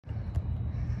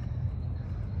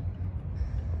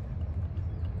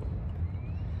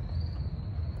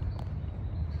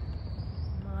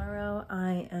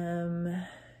I am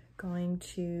going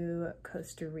to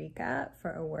Costa Rica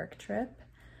for a work trip.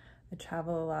 I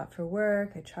travel a lot for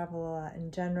work. I travel a lot in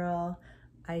general.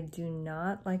 I do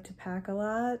not like to pack a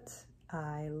lot.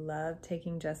 I love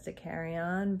taking just a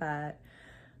carry-on, but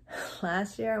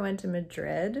last year I went to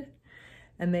Madrid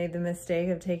and made the mistake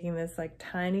of taking this like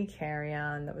tiny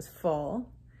carry-on that was full.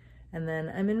 And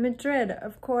then I'm in Madrid.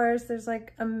 Of course, there's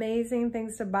like amazing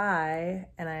things to buy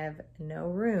and I have no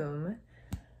room.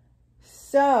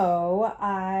 So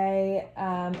I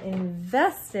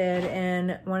invested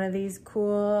in one of these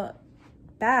cool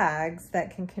bags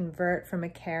that can convert from a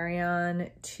carry-on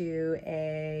to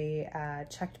a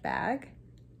checked bag.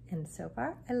 And so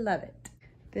far, I love it.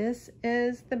 This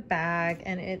is the bag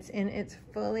and it's in its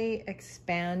fully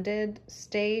expanded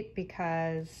state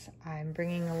because I'm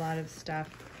bringing a lot of stuff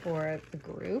for the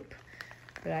group.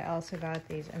 But I also got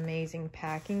these amazing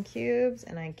packing cubes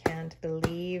and I can't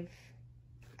believe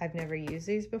I've never used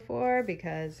these before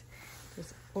because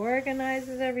this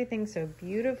organizes everything so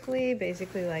beautifully.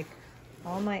 Basically, like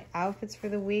all my outfits for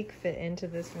the week fit into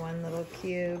this one little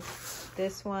cube.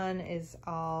 This one is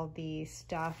all the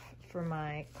stuff for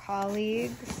my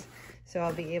colleagues. So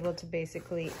I'll be able to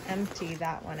basically empty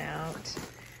that one out,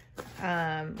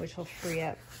 which will free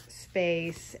up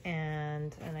space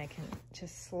and I can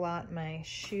just slot my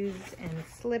shoes and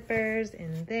slippers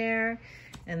in there.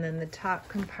 And then the top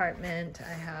compartment,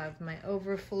 I have my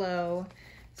overflow.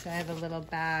 So I have a little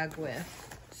bag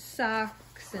with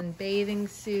socks and bathing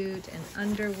suit and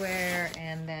underwear.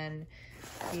 And then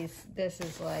this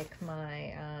is like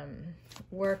my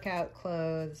workout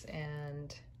clothes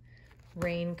and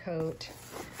raincoat.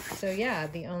 So yeah,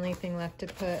 the only thing left to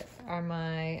put are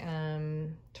my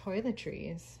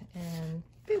toiletries and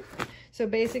poof. So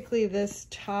basically this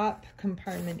top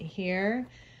compartment here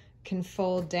can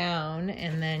fold down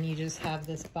and then you just have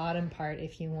this bottom part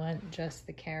if you want just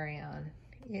the carry-on.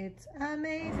 It's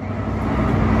amazing.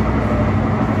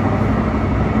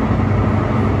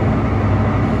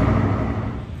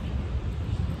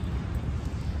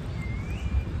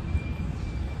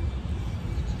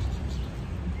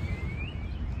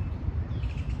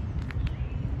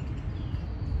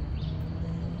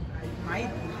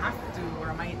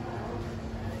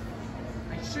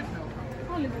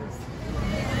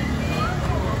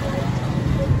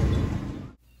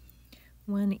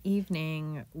 One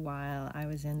evening while I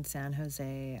was in San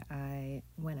Jose, I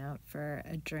went out for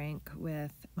a drink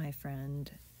with my friend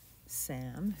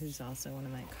Sam, who's also one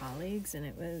of my colleagues, and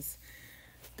it was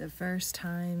the first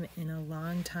time in a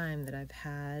long time that I've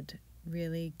had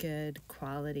really good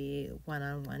quality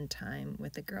one-on-one time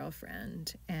with a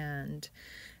girlfriend. And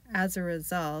as a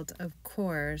result, of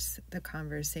course, the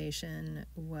conversation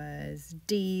was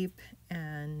deep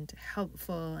and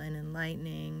helpful and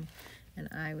enlightening. And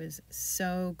I was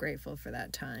so grateful for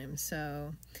that time.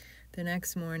 So the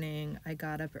next morning, I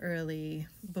got up early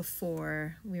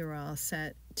before we were all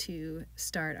set to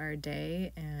start our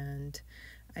day, and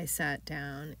I sat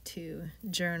down to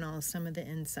journal some of the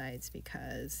insights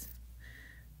because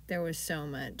there was so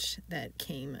much that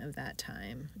came of that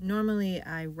time. Normally,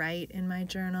 I write in my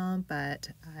journal, but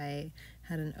I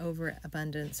had an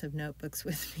overabundance of notebooks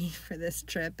with me for this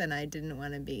trip and I didn't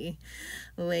want to be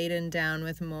laden down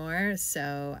with more,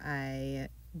 so I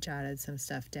jotted some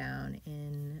stuff down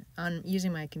on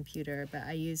using my computer. But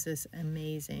I use this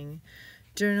amazing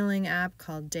journaling app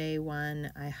called Day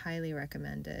One. I highly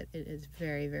recommend it. It is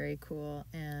very, very cool,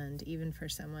 and even for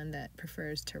someone that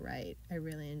prefers to write, I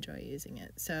really enjoy using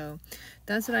it. So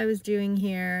that's what I was doing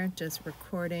here, just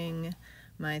recording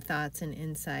my thoughts and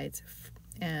insights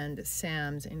and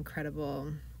Sam's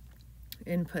incredible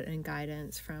input and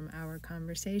guidance from our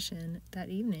conversation that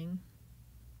evening.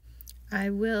 I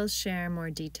will share more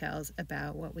details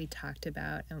about what we talked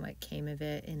about and what came of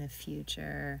it in a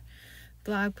future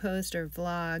blog post or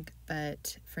vlog,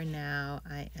 but for now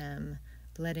I am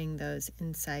letting those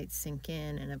insights sink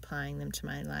in and applying them to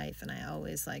my life, and I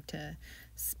always like to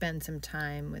spend some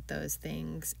time with those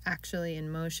things actually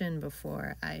in motion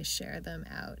before I share them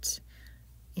out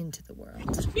into the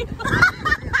world.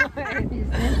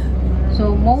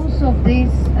 So most of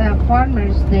these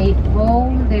farmers, they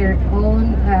own their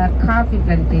own coffee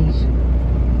plantation.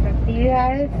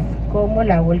 Actividades como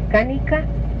la volcánica,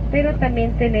 pero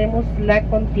también tenemos la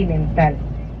continental.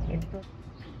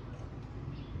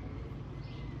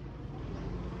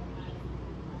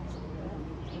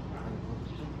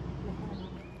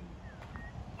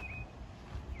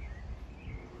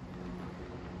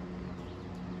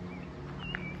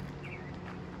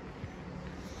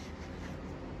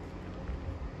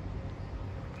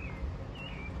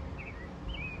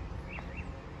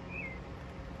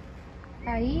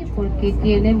 Ahí porque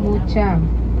tiene mucha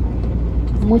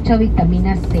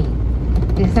vitamina C.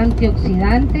 Es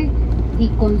antioxidante y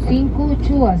con 5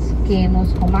 uchuvas que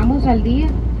nos comamos al día,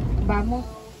 vamos.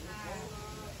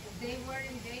 They were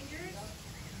endangered.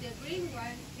 The green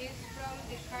one is from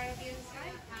the Caribbean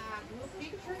side. Blue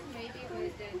picture, maybe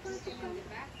with the toucan on the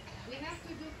back. We have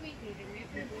to do quickly,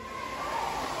 remember?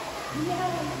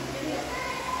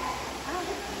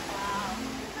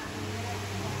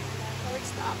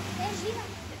 Stop. You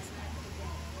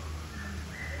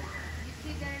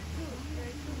see there are two.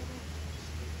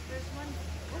 There's one.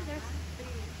 Oh, there's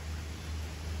three.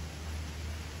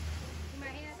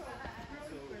 Imagínate.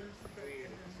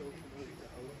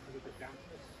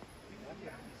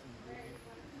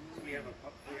 We have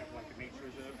like a nature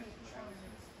reserve and some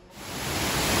mountains.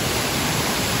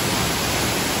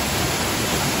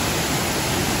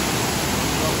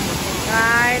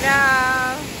 I know.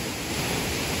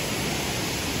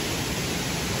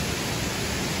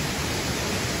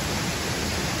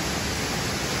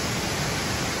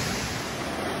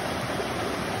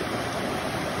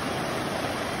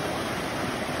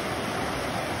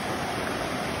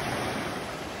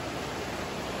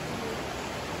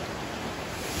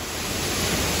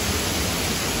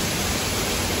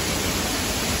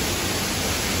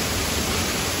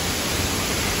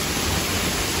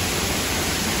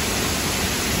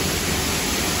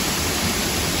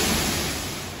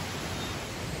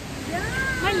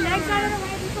 My legs out of the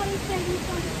way before he said he was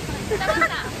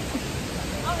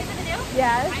Oh, is it a new?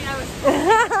 Yes. I know.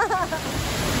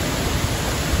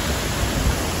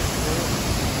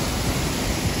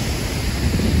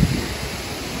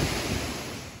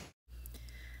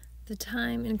 The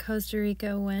time in Costa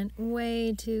Rica went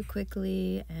way too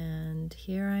quickly, and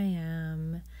here I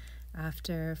am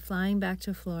after flying back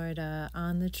to Florida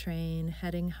on the train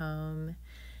heading home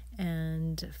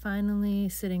and finally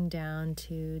sitting down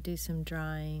to do some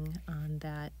drawing on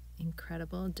that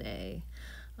incredible day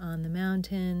on the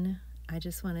mountain. I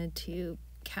just wanted to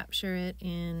capture it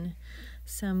in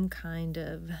some kind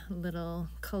of little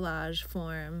collage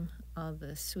form, all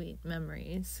the sweet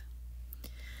memories.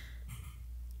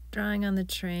 Drawing on the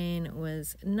train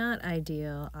was not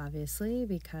ideal, obviously,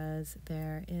 because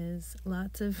there is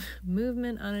lots of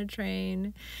movement on a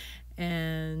train,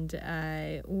 and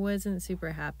I wasn't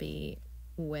super happy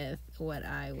with what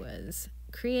I was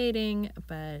creating,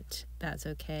 but that's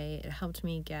okay. It helped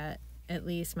me get at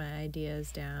least my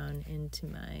ideas down into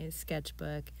my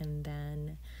sketchbook, and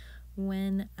then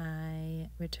when I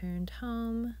returned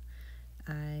home,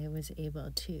 I was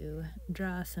able to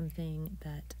draw something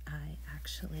that I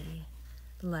actually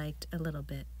liked a little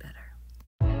bit better.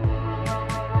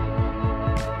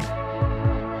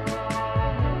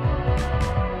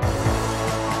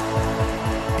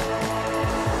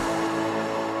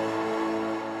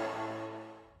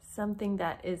 Something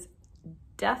that is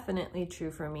definitely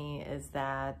true for me is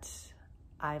that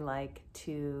I like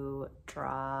to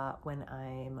draw when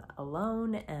I'm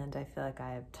alone and I feel like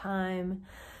I have time.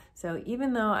 So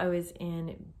even though I was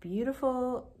in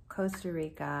beautiful Costa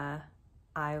Rica,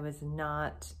 I was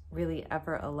not really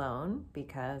ever alone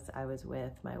because I was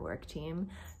with my work team.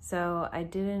 So I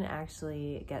didn't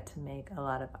actually get to make a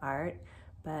lot of art,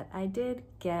 but I did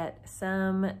get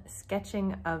some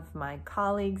sketching of my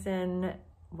colleagues in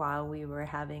while we were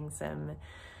having some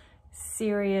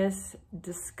serious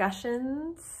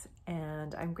discussions,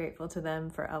 and I'm grateful to them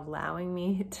for allowing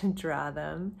me to draw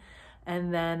them.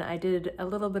 And then I did a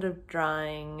little bit of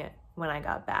drawing when I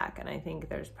got back, and I think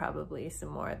there's probably some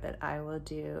more that I will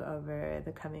do over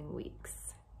the coming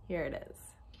weeks. Here it is.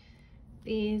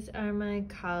 These are my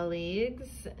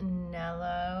colleagues,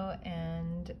 Nello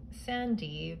and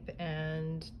Sandeep,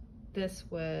 and this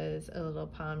was a little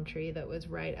palm tree that was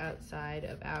right outside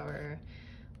of our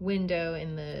window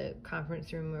in the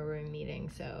conference room where we're meeting,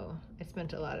 so I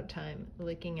spent a lot of time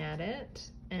looking at it.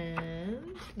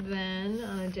 And then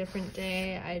on a different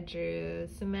day, I drew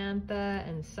Samantha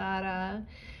and Sara.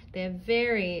 They have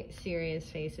very serious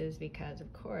faces because,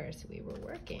 of course, we were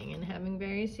working and having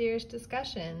very serious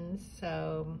discussions.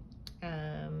 So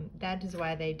that is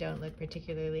why they don't look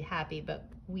particularly happy, but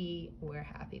we were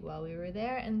happy while we were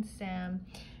there. And Sam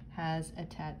has a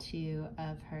tattoo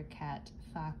of her cat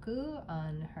Faku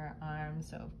on her arm,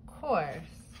 so of course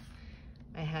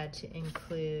I had to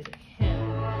include him.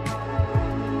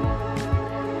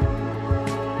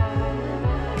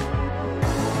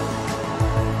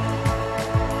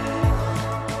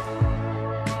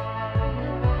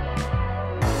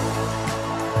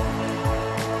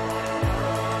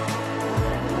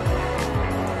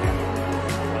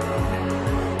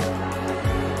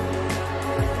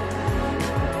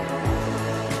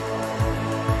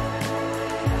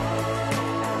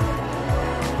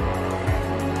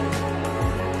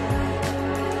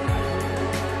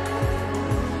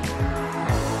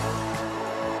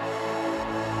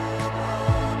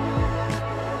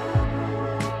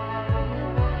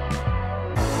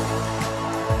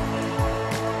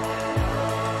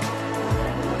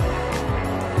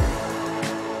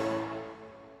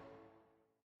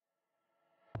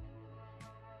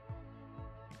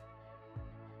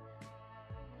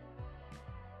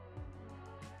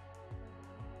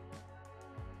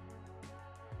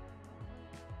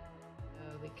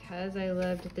 because I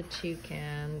loved the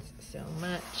toucans so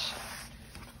much,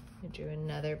 I drew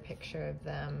another picture of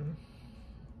them,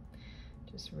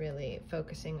 just really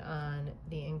focusing on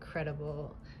the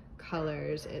incredible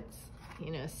colors. It's,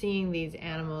 you know, seeing these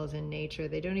animals in nature,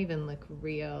 they don't even look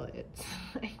real. It's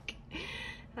like,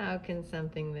 how can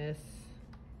something this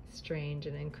strange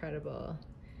and incredible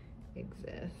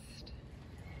exist?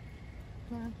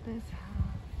 Love this house.